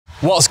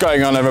What's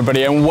going on,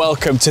 everybody, and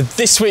welcome to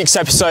this week's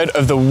episode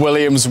of the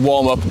Williams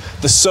warm-up.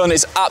 The sun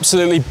is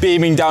absolutely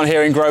beaming down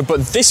here in Grove,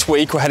 but this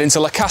week we're heading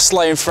to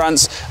Castellet in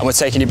France and we're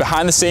taking you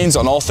behind the scenes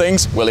on all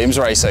things Williams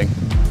racing.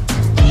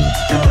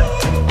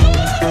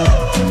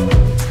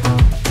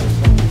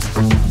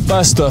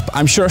 First up,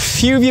 I'm sure a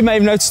few of you may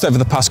have noticed over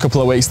the past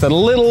couple of weeks that a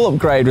little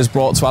upgrade was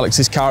brought to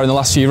Alex's car in the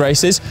last few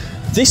races.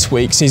 This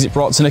week sees it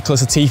brought to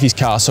Nicholas Latifi's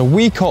car, so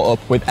we caught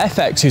up with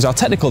FX, who's our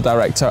technical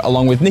director,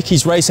 along with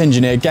Nicky's race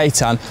engineer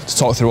Gaetan, to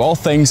talk through all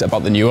things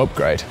about the new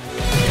upgrade.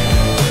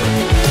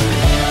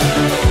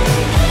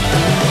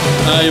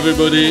 Hi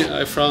everybody,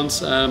 hi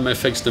France, I'm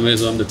FX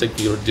Demaison, I'm the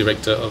technical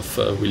director of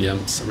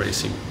Williams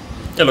Racing.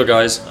 Hello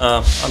guys,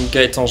 I'm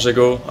Gaetan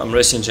Jego, I'm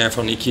race engineer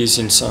for Nicky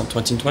since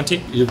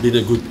 2020. You've been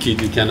a good kid,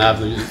 you can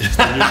have the new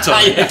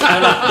Yeah,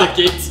 can have the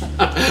kids.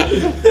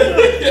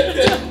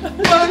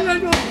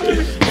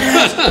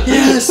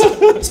 Yes!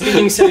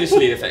 Speaking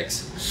seriously,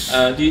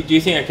 FX, do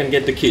you think I can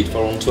get the kit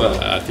for round 12?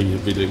 I think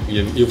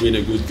you've been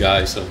a good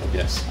guy, so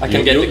yes. I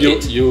can get the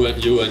kit? You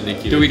and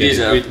Nicky. Do we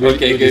deserve? We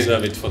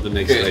deserve it for the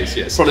next race,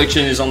 yes.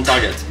 Production is on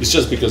target. It's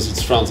just because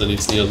it's France and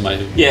it's near my...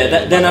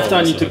 Yeah, then after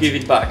I need to give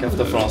it back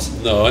after France.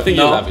 No, I think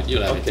you'll have it.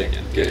 You'll have it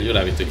again. Good. You'll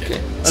have it again.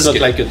 Okay. It's not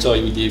like a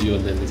toy we give you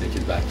and then we take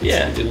it back.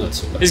 It's not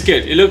so bad. It's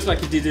good. It looks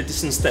like it did a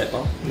decent step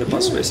in the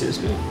past races.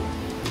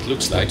 It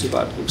looks like. Not too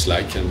bad. Looks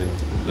like, and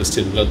there's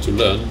still a lot to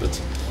learn,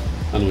 but...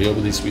 And we hope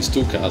this with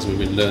two cars we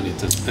will learn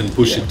it and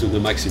push it to the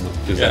maximum,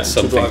 because that's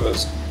something. Two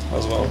drivers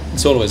as well.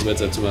 It's always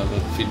better to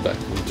have feedback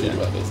from two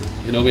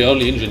drivers. You know, we're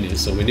only engineers,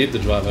 so we need the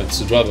driver. It's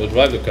the driver who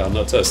drives the car,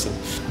 not us.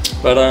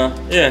 But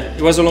yeah,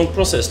 it was a long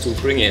process to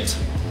bring it.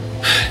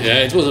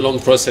 Yeah, it was a long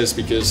process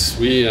because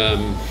we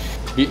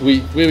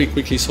very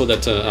quickly saw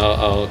that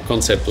our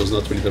concept was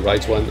not really the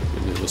right one.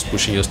 It was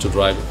pushing us to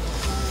drive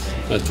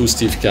a too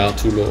stiff car,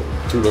 too low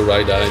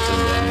ride height,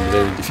 and then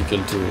very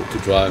difficult to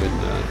drive in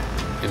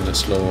a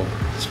slow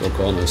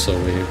corner. So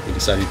we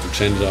decided to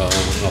change our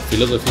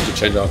philosophy, to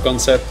change our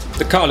concept.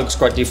 The car looks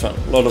quite different.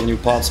 A lot of new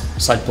parts,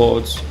 side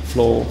pods,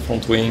 floor,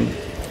 front wing.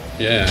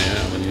 Yeah.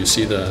 When you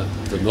see the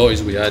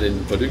noise we had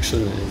in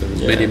production,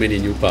 there were many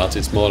new parts.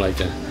 It's more like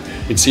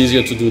it's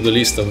easier to do the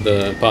list of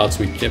the parts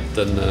we kept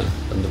than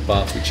the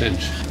parts we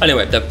changed.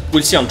 Anyway,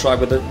 we'll see on track,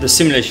 but the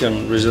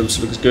simulation results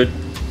looks good,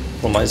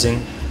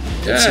 promising.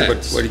 Let's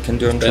see what it can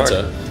do on track.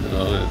 Better.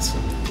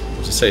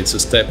 As I say, it's a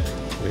step.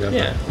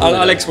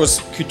 Alex was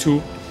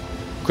Q2,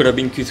 could have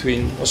been Q3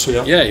 in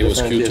Austria. Yeah, he was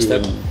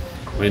Q2.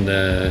 When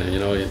you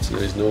know,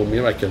 there is no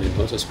miracle in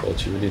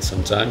motorsport. You need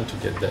some time to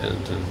get there.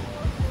 And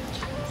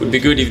would be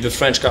good if the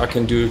French car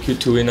can do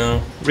Q2 in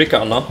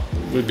Ricard now.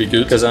 Would be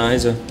good because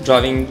he's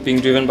being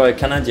driven by a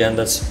Canadian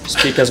that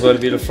speaks as well a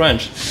bit of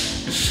French.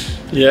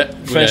 Yeah,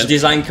 French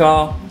design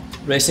car,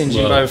 race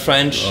engine by a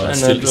French, and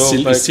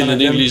still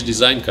an English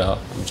design car.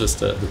 I'm just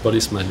the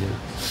policeman.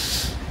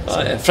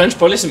 Yeah. French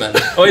policeman.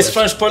 Oh, it's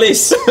French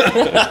police.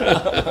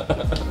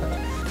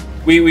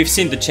 We've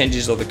seen the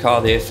changes of the car,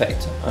 the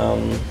effect.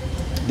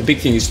 The big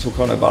thing is to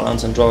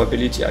counterbalance and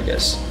drivability, I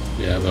guess.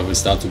 Yeah, but we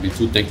start to be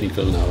too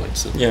technical now.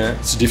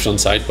 It's different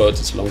side pods,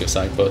 it's longer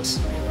side pods.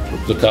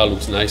 The car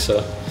looks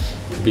nicer,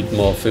 a bit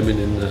more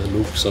feminine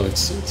look. So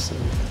it's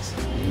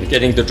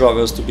getting the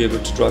drivers to be able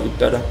to drive it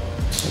better.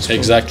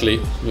 Exactly,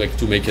 like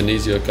to make an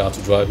easier car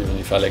to drive. Even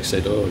if Alex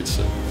said, "Oh,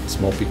 it's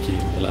more picky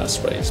in the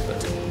last race,"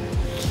 but.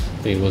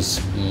 I think it was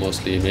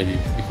mostly maybe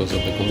because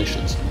of the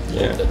conditions.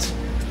 Yeah. That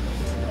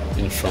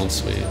in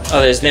France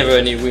there's never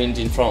any wind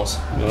in France.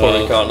 Paul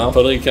Ricard now.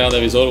 Paul Ricard,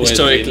 there is always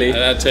historically.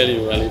 Wind. I tell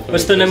you, really.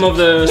 What's the name of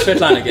the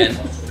straight line again?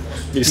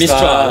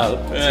 Mistral.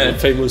 Yeah.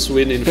 Famous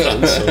wind in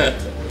France.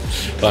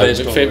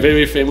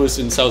 Very famous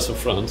in south of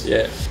France.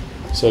 Yeah.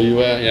 So you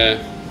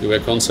were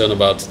concerned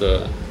about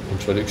the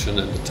introduction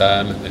and the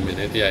time.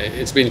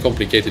 It's been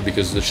complicated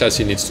because the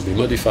chassis needs to be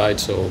modified.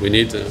 So we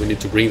need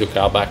to bring the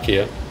car back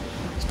here.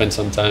 Spend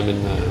some time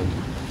in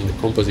the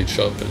composite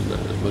shop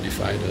and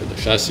modify the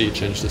chassis,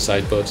 change the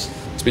side pods.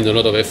 It's been a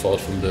lot of effort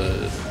from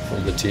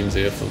the teams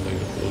here, from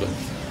the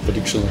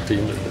production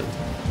team, and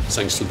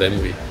thanks to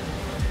them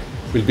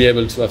we'll be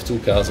able to have two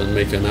cars and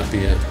make an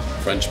happy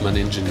Frenchman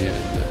engineer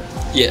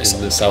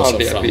in the south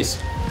of France.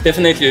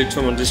 Definitely a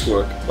tremendous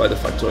work by the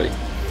factory.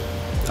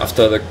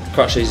 After the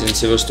crashes in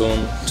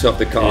Silverstone, to have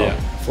the car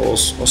for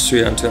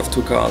Austria and to have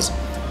two cars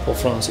for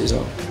France is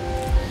a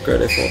great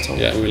effort.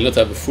 Yeah, we will not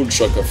have a full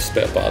shock of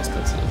spare parts,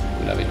 but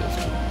we'll have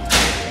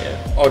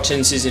enough. Our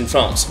chances in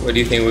France, where do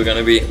you think we're going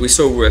to be? We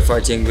saw we're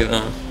fighting with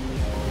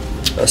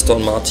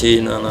Aston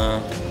Martin and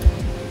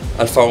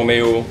Alfa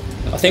Romeo.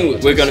 I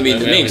think we're going to be in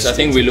the mix. I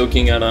think we're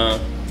looking at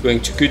going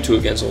to Q2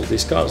 against all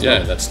these cars. Yeah,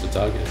 that's the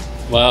target.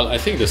 Well, I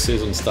think the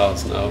season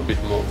starts now a bit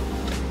more.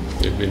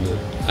 We've been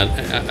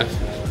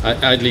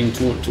idling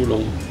too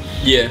long.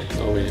 Yeah.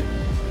 Now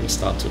we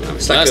start to.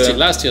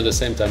 Last year, at the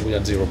same time, we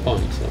had 0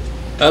 points. So.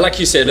 Like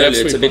you said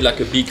earlier, it's a bit like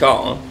a B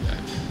car. Huh?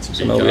 Yeah, it's a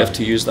so now we have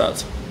to use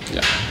that.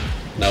 Yeah.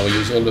 Now we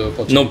use all the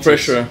opportunities. No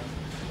pressure.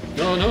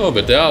 No,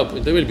 but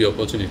there will be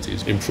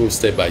opportunities. Improve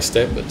step by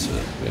step, but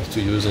we have to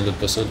use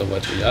 100% of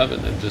what we have,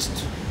 and then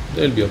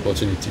there will be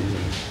opportunities.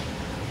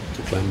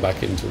 to climb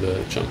back into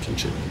the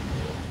championship.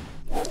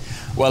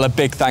 Well, a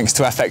big thanks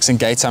to FX and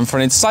Gaetan for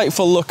an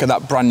insightful look at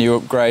that brand new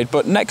upgrade.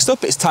 But next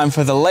up, it's time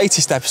for the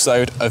latest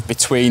episode of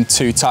Between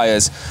Two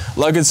Tyres.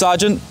 Logan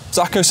Sargeant,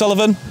 Zach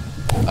O'Sullivan,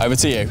 over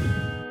to you.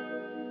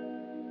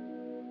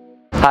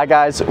 Hi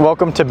guys,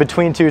 welcome to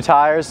Between Two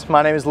Tyres.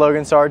 My name is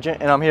Logan Sargeant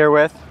and I'm here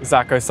with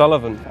Zach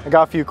O'Sullivan. I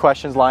got a few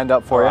questions lined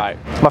up for All you.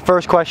 right. My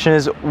first question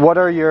is, what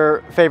are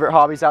your favorite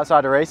hobbies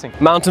outside of racing?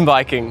 Mountain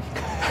biking.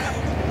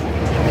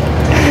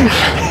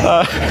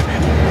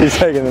 He's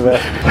taking the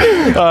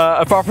bait.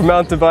 Apart from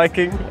mountain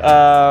biking,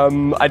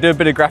 I do a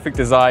bit of graphic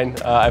design.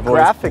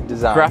 Graphic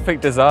design?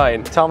 Graphic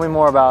design. Tell me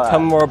more about that. Tell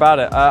me more about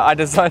it. I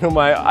design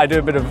I do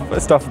a bit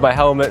of stuff with my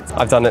helmet.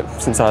 I've done it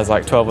since I was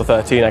like 12 or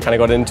 13. I kind of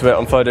got into it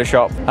on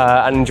Photoshop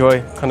and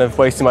enjoy kind of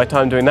wasting my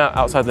time doing that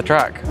outside the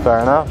track.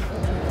 Fair enough.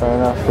 Fair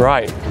enough.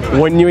 Right.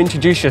 When you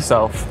introduce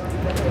yourself,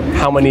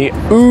 how many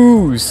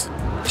oohs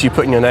do you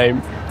put in your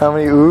name? How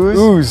many oohs?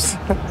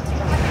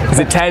 Oohs. Is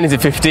it 10? Is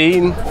it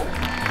 15?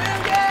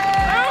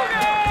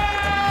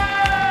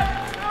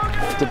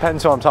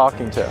 Depends who I'm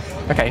talking to.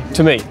 Okay,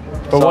 to me.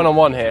 But So,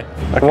 one-on-one here.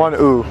 Okay. One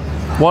ooh.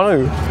 One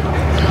ooh.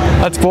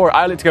 That's boring.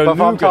 I like to go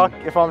Logan.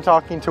 If I'm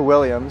talking to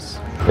Williams,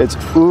 it's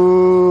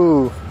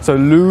ooh. So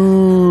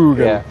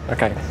Logan. Yeah.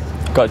 Okay,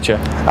 gotcha.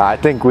 I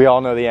think we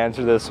all know the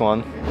answer to this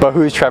one. But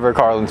who's Trevor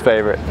Carlin's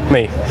favorite?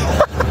 Me.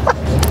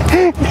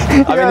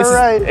 I mean,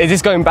 right. is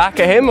this going back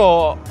at him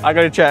or I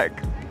gotta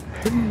check?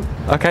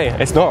 Okay,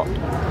 it's not.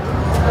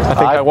 I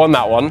think I won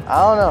that one.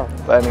 I don't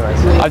know. But anyways.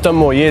 I've done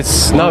more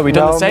years. No, we've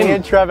done the same. Me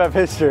and Trev have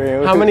history.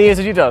 How many years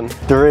have you done?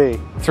 3.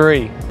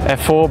 3.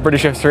 F4,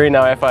 British F3,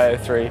 now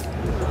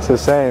FIO3. It's the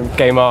same.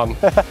 Game on.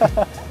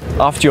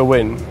 After your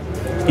win,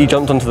 you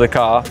jumped onto the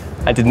car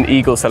and did an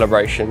eagle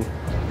celebration.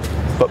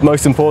 But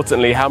most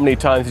importantly, how many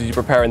times did you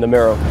prepare in the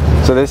mirror?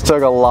 So this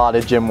took a lot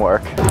of gym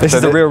work. This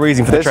is the real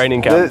reason for the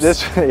training camps.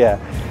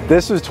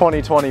 This was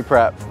 2020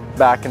 prep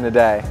back in the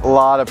day. A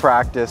lot of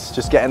practice,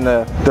 just getting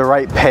the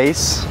right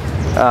pace.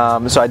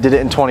 So I did it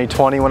in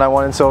 2020 when I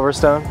won in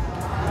Silverstone.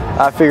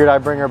 I figured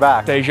I'd bring her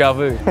back. Deja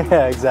vu.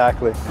 Yeah,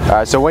 exactly. All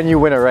right, so when you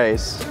win a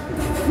race,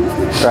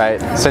 right,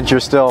 since you're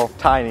still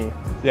tiny,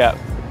 Yeah.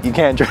 you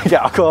can't drink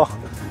alcohol.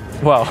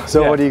 Well,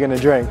 So yeah. what are you gonna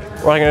drink?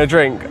 What am I going to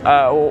drink?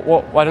 I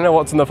don't know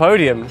what's on the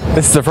podium.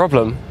 This is the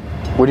problem.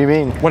 What do you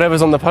mean?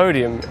 Whatever's on the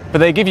podium. But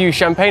they give you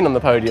champagne on the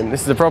podium.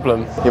 This is the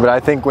problem. Yeah, but I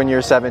think when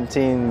you're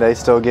 17, they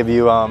still give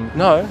you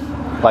No.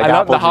 like I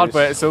love apple the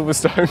hardware at juice.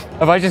 Silverstone.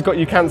 Have I just got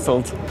you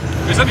cancelled?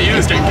 It's only you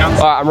that's getting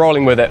cancelled. Alright, I'm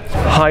rolling with it.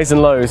 Highs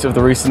and lows of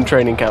the recent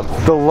training camp.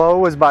 The low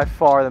was by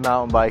far the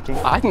mountain biking.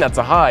 I think that's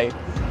a high.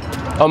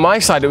 On my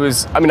side, it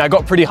was, I mean, I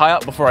got pretty high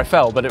up before I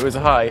fell, but it was a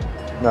high.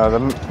 No, the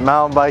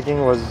mountain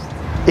biking was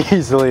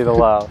easily the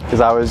low because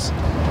I was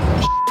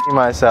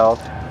myself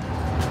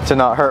to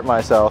not hurt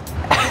myself.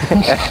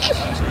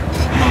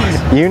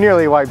 You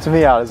nearly wiped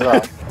me out as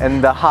well.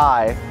 And the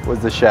high was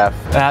the chef.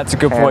 That's a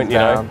good Hands point, you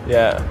know. down.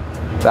 Yeah.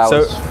 That So,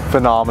 was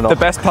phenomenal. The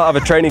best part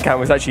of a training camp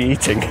was actually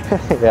eating.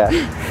 Yeah.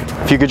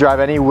 If you could drive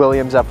any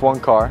Williams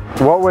F1 car,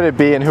 what would it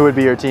be and who would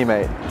be your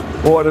teammate?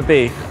 What would it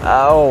be?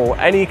 Oh,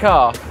 any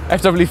car.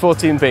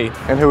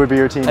 FW14B. And who would be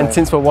your teammate? And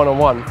since we're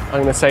one-on-one, I'm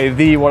going to say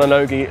the one and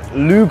only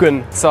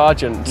Logan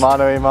Sargeant.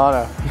 Mano a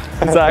mano.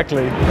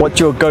 Exactly. What's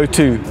your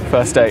go-to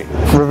first date?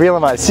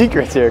 Revealing my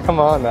secrets here, come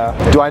on now.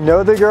 Do I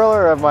know the girl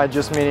or am I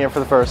just meeting her for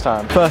the first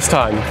time? First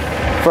time.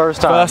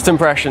 First time. First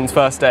impressions,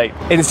 first date.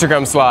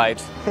 Instagram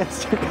slide.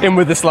 In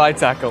with the slide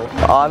tackle.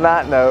 On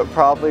that note,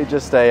 probably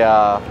just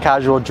a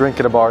casual drink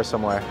at a bar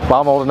somewhere. But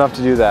I'm old enough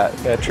to do that.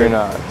 Yeah, true. You're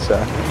not, so.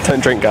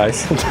 Don't drink,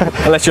 guys.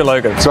 Unless you're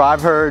Logan. So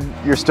I've heard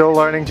you're still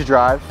learning to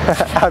drive.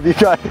 Have you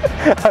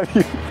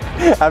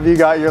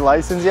got your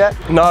license yet?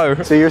 No.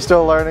 So you're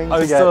still learning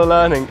I'm still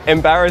learning.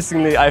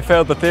 Embarrassingly, I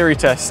failed the theory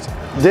test.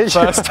 Did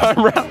you? First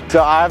time round.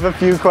 So I have a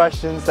few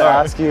questions to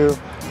ask you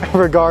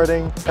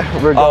regarding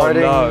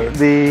no.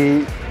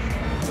 the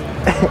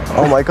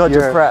Oh my god,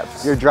 you're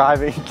prepped. your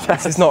driving This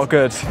test. is not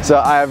good. So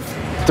I have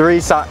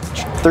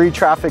three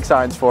traffic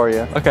signs for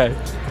you, Okay.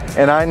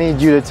 and I need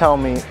you to tell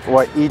me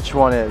what each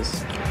one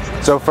is.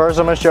 So first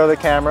I'm gonna show the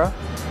camera,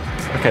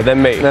 Okay,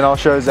 then me. then I'll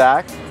show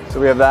Zach. So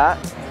we have that.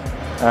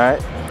 All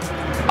right.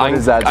 What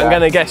is that, I'm Zach?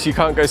 gonna guess you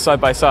can't go side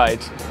by side.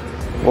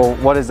 Well,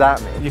 what does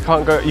that mean? You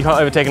can't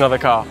overtake another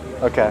car.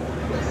 Okay.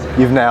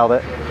 You've nailed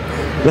it.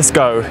 Let's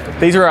go.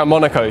 These are around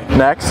Monaco.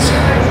 Next.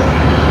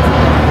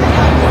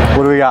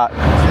 What do we got?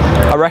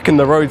 I reckon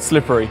the road's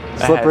slippery.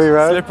 Slippery ahead.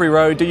 road? Slippery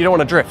road. You don't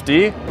want to drift, do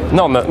you?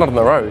 Not on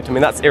the road. I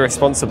mean, that's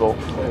irresponsible.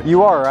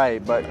 You are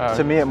right, but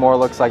to me it more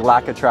looks like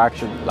lack of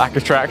traction. Lack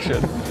of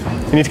traction.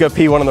 You need to go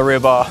P1 on the rear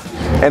bar.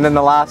 And then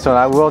the last one,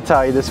 I will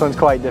tell you, this one's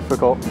quite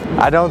difficult.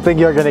 I don't think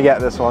you're gonna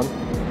get this one.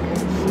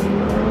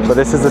 But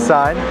this is the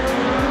sign.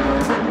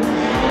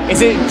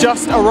 Is it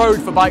just a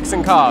road for bikes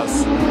and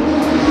cars?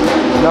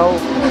 No,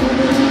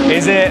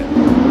 Is it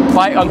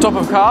bike on top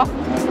of car?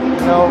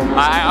 no.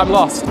 I'm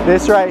lost.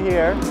 This right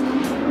here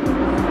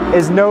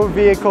is no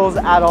vehicles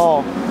at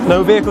all.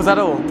 No vehicles at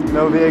all?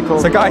 No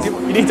vehicles. So guys,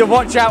 you need to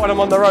watch out when I'm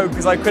on the road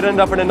because I could end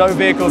up in a no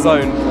vehicle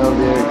zone. No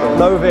vehicles.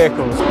 No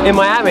vehicles. In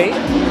Miami,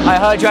 I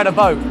heard you had a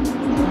boat.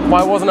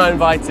 Why wasn't I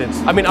invited?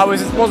 I mean,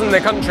 wasn't in the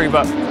country,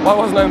 but why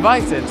wasn't I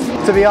invited?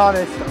 To be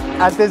honest,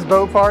 at this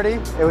boat party,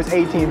 it was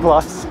 18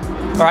 plus.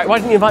 All right, why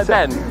didn't you invite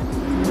Ben?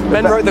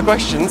 Ben wrote the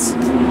questions.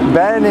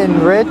 Ben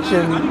and Rich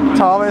and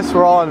Thomas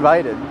were all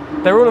invited.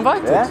 They were all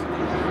invited?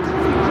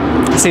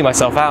 Yeah. I see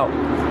myself out.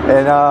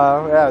 And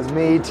yeah, it was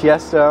me,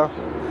 Tiesto,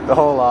 the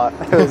whole lot.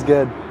 It was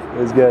good. It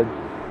was good.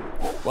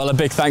 Well, a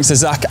big thanks to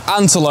Zach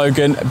and to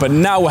Logan, but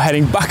now we're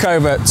heading back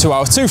over to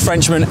our two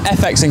Frenchmen,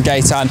 FX and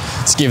Gaetan,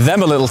 to give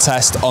them a little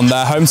test on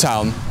their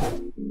hometown.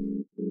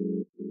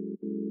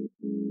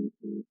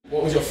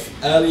 What was your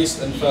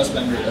earliest and first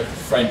memory of the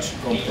French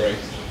Grand Prix?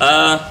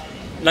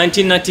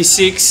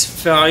 1996,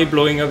 Ferrari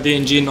blowing up the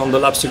engine on the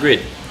lobster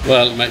grid.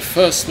 Well, my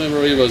first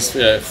memory was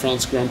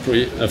French Grand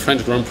Prix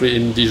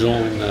in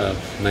Dijon in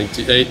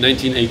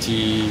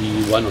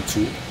 1981 or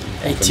 2.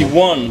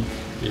 81.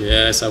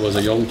 Yes, I was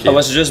a young kid. I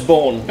was just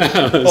born.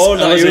 I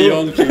was a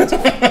young kid.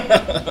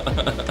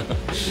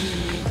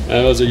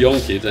 I was a young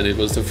kid, and it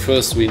was the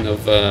first win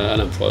of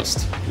Alain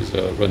Prost with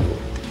Renault.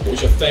 What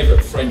was your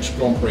favourite French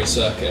Grand Prix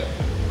circuit?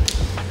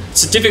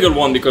 It's a difficult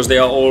one because they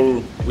are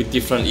all with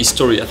different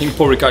history. I think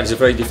Paul Ricard is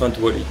very different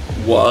to what it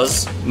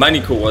was.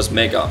 Monaco was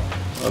mega.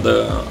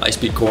 The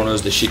high-speed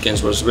corners, the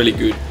chicans was really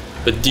good.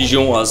 But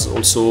Dijon was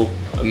also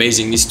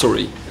amazing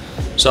history.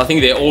 So I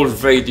think they're all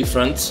very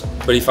different.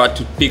 But if I had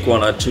to pick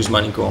one, I'd choose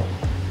Monaco.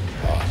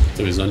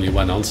 There is only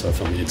one answer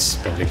for me. It's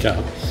Paul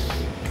Ricard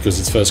because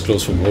it's first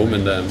close from home,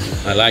 and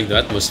I like the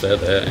atmosphere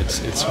there.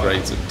 It's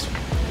great. And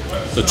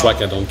the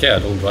track, I don't care. I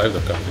don't drive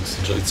the car.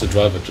 It's a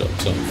driver job.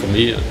 So for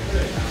me,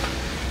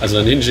 as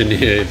an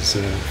engineer, it's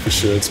for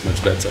sure it's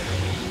much better.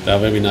 They are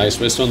very nice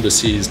restaurants. The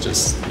sea is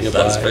just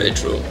nearby. That's very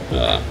true.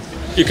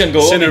 You can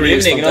go scenery home in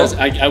the evening, is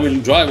fantastic. I will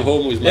drive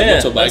home with my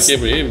motorbike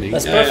every evening.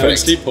 That's perfect. I will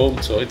sleep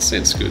home, so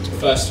it's good.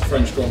 First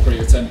French Grand Prix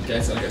you attended,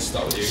 Gaetan, I guess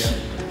start with you again.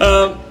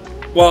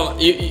 Well,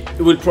 it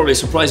will probably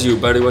surprise you,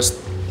 but it was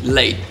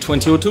late,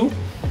 2002.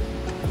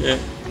 Yeah.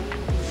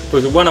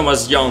 Because when I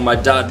was young, my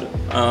dad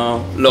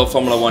loved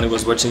Formula 1. He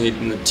was watching it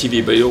on the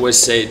TV, but he always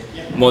said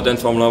modern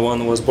Formula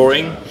 1 was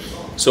boring.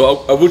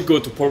 So I would go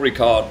to Paul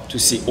Ricard to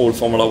see all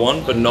Formula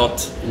 1, but he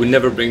would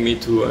never bring me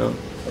to a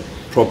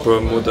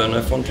proper modern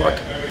F1 track.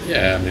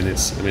 Yeah,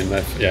 it's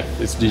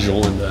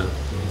Dijon, and it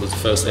was the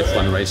first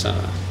F1 race I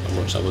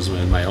watched. I was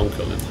with my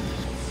uncle.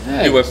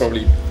 And you were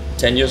probably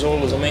 10 years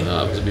old or something? No,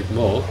 I was a bit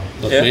more,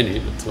 not many,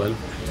 but 12,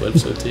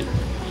 13.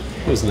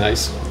 It was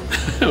nice.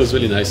 It was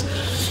really nice.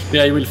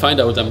 Yeah, you will find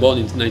out I'm born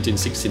in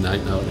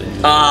 1969 now.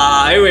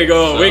 Here we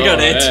go, we got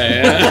it.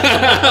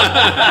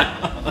 Yeah.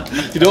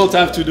 You don't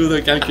have to do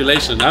the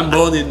calculation. I'm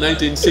born in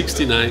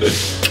 1969.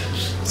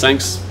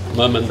 Thanks,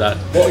 Mum and Dad.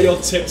 What are your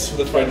tips for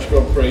the French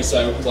Grand Prix?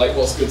 So, like,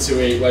 what's good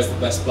to eat? Where's the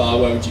best bar?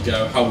 Where would you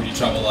go? How would you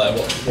travel there?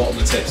 What are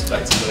the tips,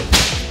 effectively?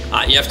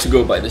 You have to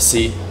go by the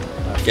sea.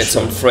 Get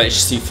some fresh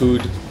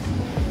seafood.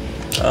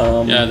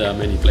 Yeah, there are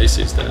many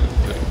places there.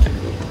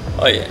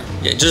 Oh yeah,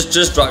 just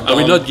drive down. I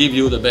will not give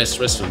you the best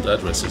restaurant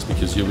addresses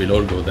because you will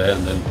all go there,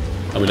 and then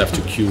I will have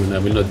to queue, and I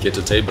will not get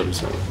a table.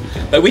 So.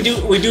 But we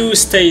do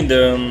stay in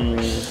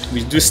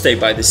the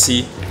by the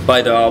sea,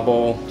 by the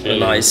harbour.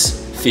 Nice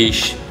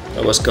fish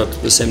that was caught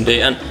the same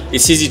day, and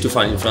it's easy to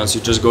find in France.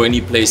 You just go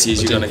any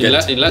places, you're gonna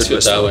get. In La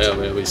Ciotat,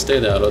 where we stay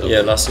there a lot.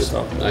 Yeah, La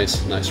Ciotat.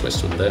 Nice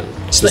restaurant there.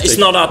 It's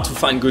not hard to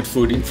find good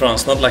food in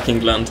France, not like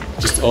England.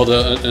 Just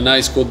order a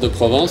nice Côte de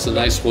Provence, a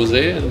nice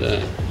rosé, and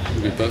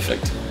it'll be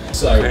perfect.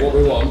 So what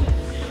we want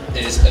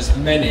is as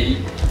many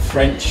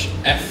French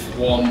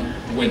F1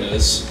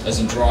 winners, as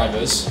in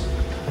drivers,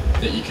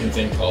 that you can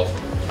think of.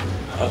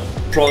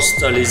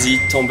 Prost, Alesi,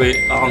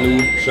 Tambay,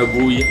 Arnoux,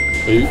 Jabouille.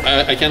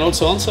 I can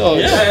also answer?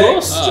 Yeah, of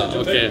course.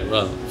 Okay,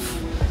 well.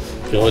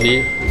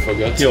 Pironi, we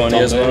forgot.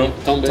 Pironi as well.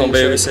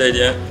 Tambay, we said,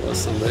 yeah.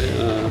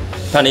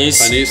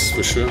 Panis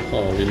for sure.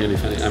 Oh, really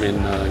funny.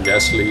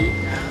 Gasly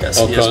as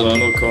well,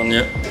 Ocon,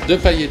 yeah. De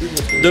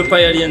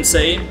Pailly and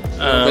Say.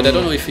 But I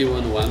don't know if he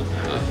won one.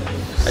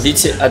 I did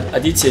say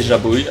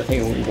Jabouille, I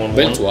think he won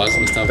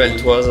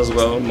Beltoise as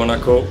well,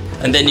 Monaco.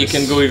 And then you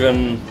can go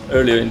even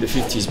earlier in the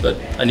 50s, but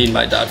I need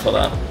my dad for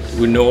that.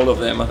 We know all of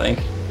them, I think.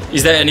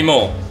 Is there any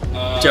more?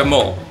 Do you have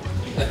more?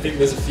 I think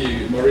there's a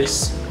few.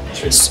 Maurice,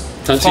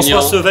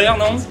 François-Xavier,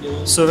 no?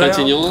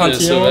 Trintignant, I'm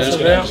just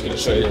going to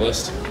show you the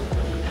list.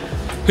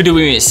 Who do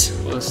we miss?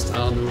 Prost,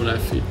 Arnoux,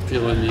 Latifi,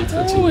 Pironi,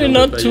 Trintignant. Oh, we're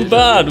not too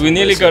bad. We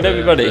nearly got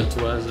everybody.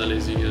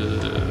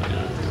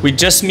 We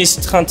just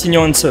missed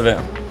Trintignant and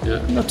Sever. Yeah.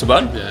 Not too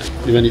bad. Yeah.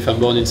 Even if I'm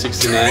born in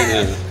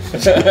 '69.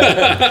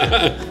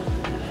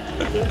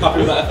 Happy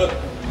with that effort?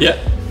 Yeah.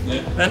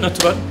 Not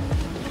too bad.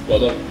 Well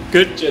done.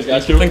 Good. Cheers,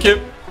 guys. Thank you.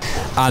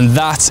 And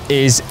that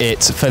is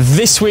it for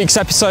this week's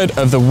episode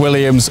of the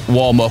Williams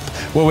Warm-Up.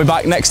 We'll be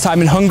back next time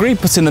in Hungary,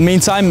 but in the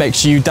meantime, make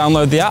sure you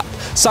download the app,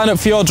 sign up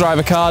for your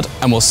driver card,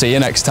 and we'll see you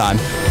next time.